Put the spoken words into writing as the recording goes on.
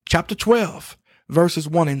chapter 12, verses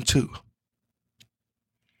 1 and 2.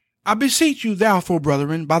 I beseech you, therefore,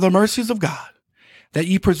 brethren, by the mercies of God, that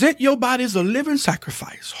ye present your bodies a living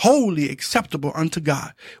sacrifice, wholly acceptable unto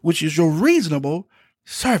God, which is your reasonable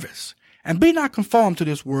service. And be not conformed to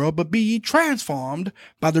this world, but be ye transformed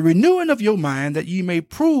by the renewing of your mind, that ye may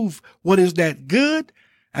prove what is that good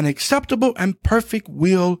and acceptable and perfect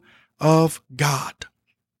will of God.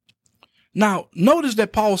 Now, notice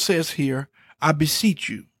that Paul says here, I beseech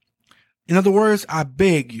you. In other words, I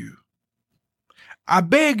beg you. I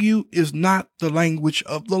beg you is not the language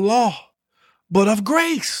of the law, but of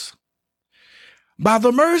grace. By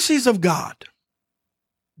the mercies of God.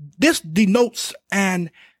 This denotes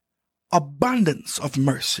an abundance of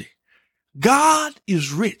mercy. God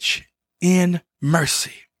is rich in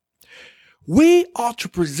mercy. We ought to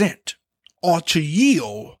present or to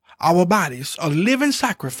yield our bodies a living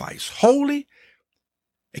sacrifice, holy,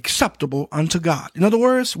 acceptable unto God. In other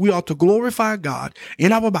words, we ought to glorify God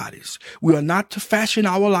in our bodies. We are not to fashion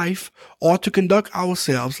our life or to conduct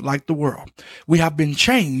ourselves like the world. We have been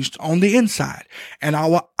changed on the inside, and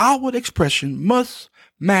our outward expression must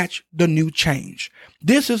match the new change.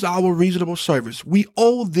 This is our reasonable service. We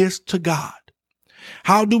owe this to God.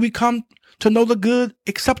 How do we come to know the good,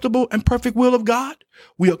 acceptable, and perfect will of God?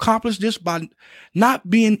 We accomplish this by not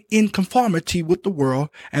being in conformity with the world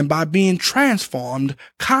and by being transformed,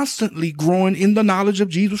 constantly growing in the knowledge of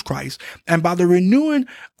Jesus Christ, and by the renewing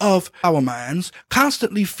of our minds,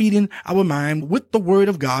 constantly feeding our mind with the word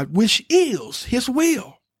of God, which is his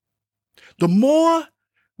will. The more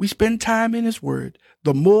we spend time in his word,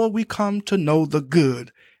 the more we come to know the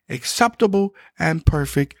good, acceptable, and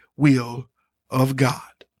perfect will of God.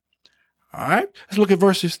 All right, let's look at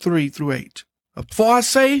verses 3 through 8. For I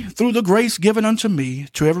say, through the grace given unto me,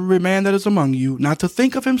 to every man that is among you, not to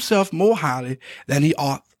think of himself more highly than he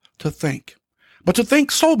ought to think, but to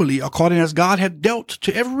think soberly, according as God hath dealt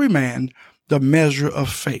to every man the measure of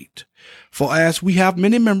faith. For as we have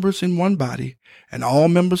many members in one body, and all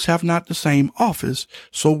members have not the same office,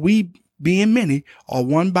 so we, being many, are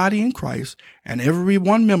one body in Christ, and every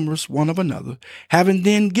one members one of another, having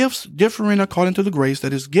then gifts differing according to the grace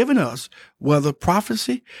that is given us, whether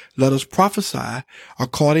prophecy, let us prophesy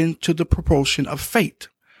according to the proportion of faith,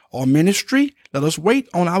 or ministry, let us wait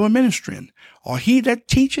on our ministering, or he that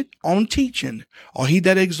teacheth on teaching, or he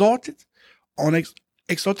that exhorteth on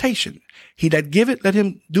exhortation, he that giveth, let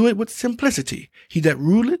him do it with simplicity, he that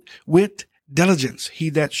ruleth with diligence, he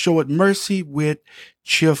that showeth mercy with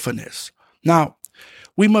cheerfulness. Now,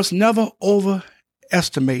 we must never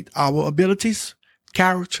overestimate our abilities,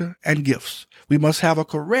 character, and gifts. We must have a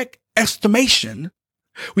correct estimation.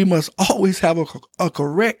 We must always have a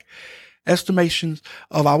correct estimation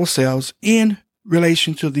of ourselves in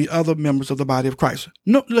relation to the other members of the body of Christ.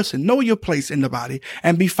 No, listen, know your place in the body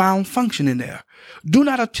and be found functioning there. Do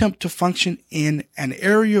not attempt to function in an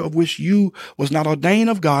area of which you was not ordained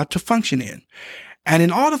of God to function in. And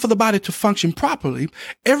in order for the body to function properly,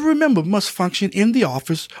 every member must function in the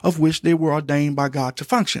office of which they were ordained by God to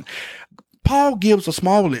function. Paul gives a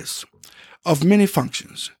small list of many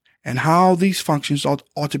functions and how these functions ought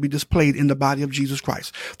to be displayed in the body of Jesus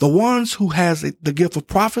Christ. The ones who has the gift of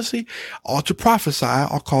prophecy ought to prophesy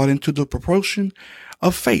according to the proportion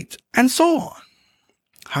of faith, and so on.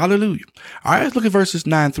 Hallelujah. All right, let's look at verses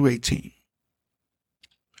 9 through 18.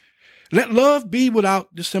 Let love be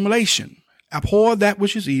without dissimulation. Abhor that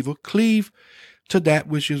which is evil, cleave to that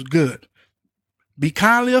which is good. Be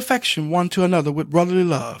kindly affectioned one to another with brotherly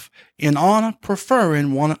love, in honor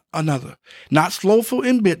preferring one another, not slothful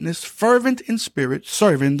in business, fervent in spirit,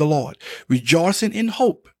 serving the Lord, rejoicing in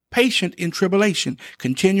hope, patient in tribulation,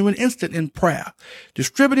 continuing instant in prayer,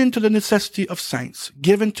 distributing to the necessity of saints,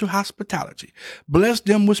 given to hospitality. Bless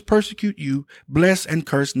them which persecute you, bless and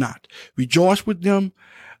curse not. Rejoice with them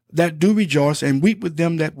that do rejoice, and weep with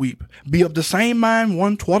them that weep. Be of the same mind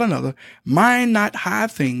one toward another. Mind not high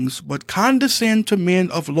things, but condescend to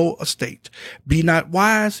men of low estate. Be not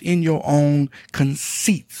wise in your own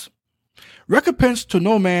conceits. Recompense to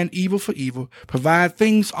no man evil for evil. Provide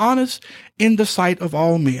things honest in the sight of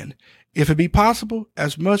all men. If it be possible,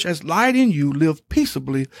 as much as light in you, live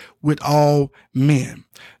peaceably with all men.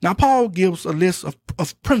 Now, Paul gives a list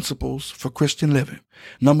of principles for Christian living.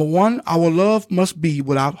 Number 1, our love must be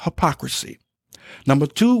without hypocrisy. Number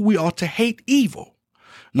 2, we ought to hate evil.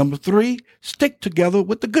 Number 3, stick together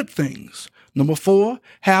with the good things. Number 4,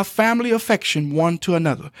 have family affection one to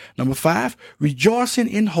another. Number 5, rejoicing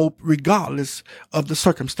in hope regardless of the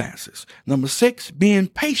circumstances. Number 6, being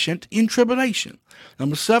patient in tribulation.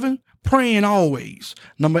 Number 7, praying always.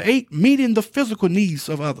 Number 8, meeting the physical needs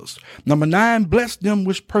of others. Number 9, bless them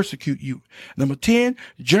which persecute you. Number 10,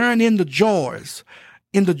 join in the joys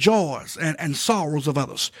and sorrows of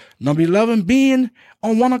others. Number 11, being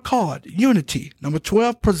on one accord, unity. Number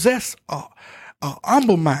 12, possess a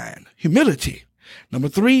humble mind, humility. Number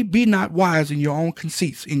 3, be not wise in your own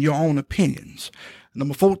conceits, in your own opinions.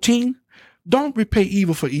 Number 14, don't repay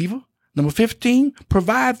evil for evil. Number 15,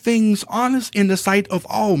 provide things honest in the sight of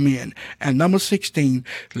all men. And number 16,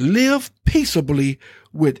 live peaceably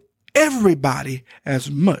with everybody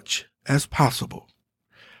as much as possible.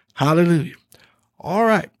 Hallelujah. All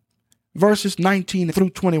right. Verses 19 through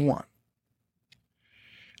 21.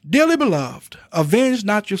 Dearly beloved, avenge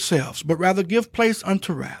not yourselves, but rather give place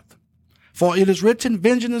unto wrath. For it is written,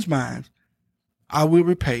 vengeance is mine, I will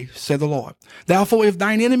repay, said the Lord. Therefore, if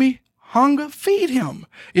thine enemy hunger, feed him.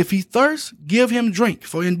 If he thirst, give him drink.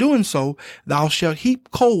 For in doing so, thou shalt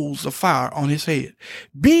heap coals of fire on his head.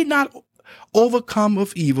 Be not overcome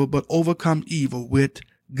of evil, but overcome evil with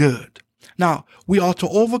good. Now, we ought to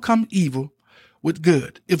overcome evil with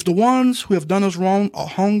good. If the ones who have done us wrong are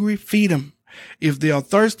hungry, feed them. If they are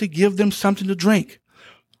thirsty, give them something to drink.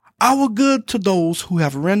 Our good to those who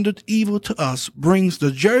have rendered evil to us brings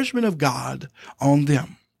the judgment of God on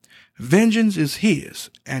them. Vengeance is his,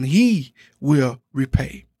 and he will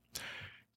repay.